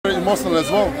emotional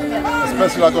as well.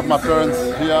 Especially I got my parents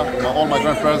here, all my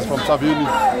grandparents from Fiji.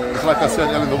 It's like I said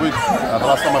earlier in the week, the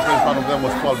last time I played in front of them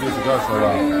was 12 years ago. So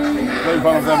playing in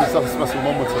front of them is such a special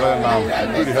moment today, and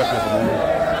I'm really happy at the moment.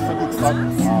 It's a good start,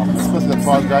 especially the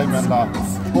trial game, and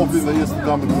hopefully in the years to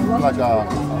come it will be like a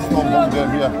Storm home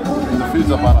game here in the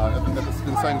Fiji. But I think that it's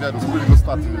been saying that it's a really good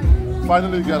start to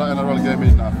finally get an NRL game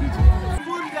in Fiji.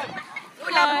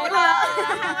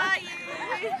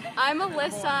 I'm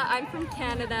Alyssa, I'm from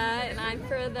Canada, and I'm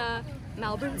for the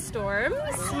Melbourne Storms,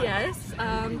 yes.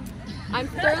 I'm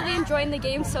thoroughly enjoying the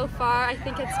game so far, I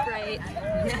think it's great.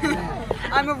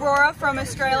 I'm Aurora from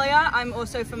Australia, I'm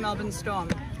also from Melbourne Storm.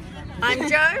 I'm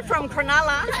Jo from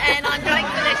Cronulla, and I'm going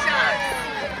for the Sharks.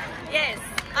 Yes,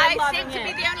 I seem to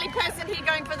be the only person here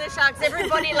going for the Sharks.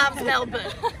 Everybody loves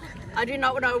Melbourne. I do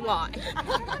not know why.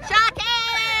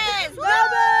 Sharkies!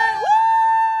 Melbourne!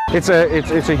 It's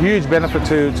a huge benefit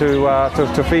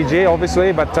to Fiji,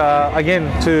 obviously, but again,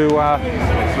 to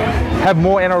have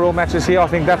more NRL matches here, I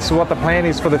think that's what the plan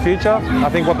is for the future. I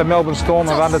think what the Melbourne Storm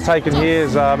have undertaken here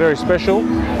is very special,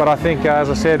 but I think, as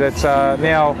I said, it's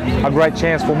now a great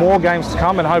chance for more games to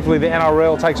come, and hopefully the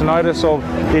NRL takes notice of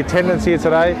the attendance here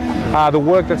today, the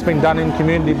work that's been done in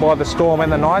community by the Storm and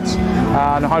the Knights,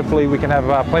 and hopefully we can have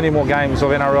plenty more games of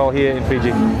NRL here in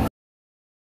Fiji.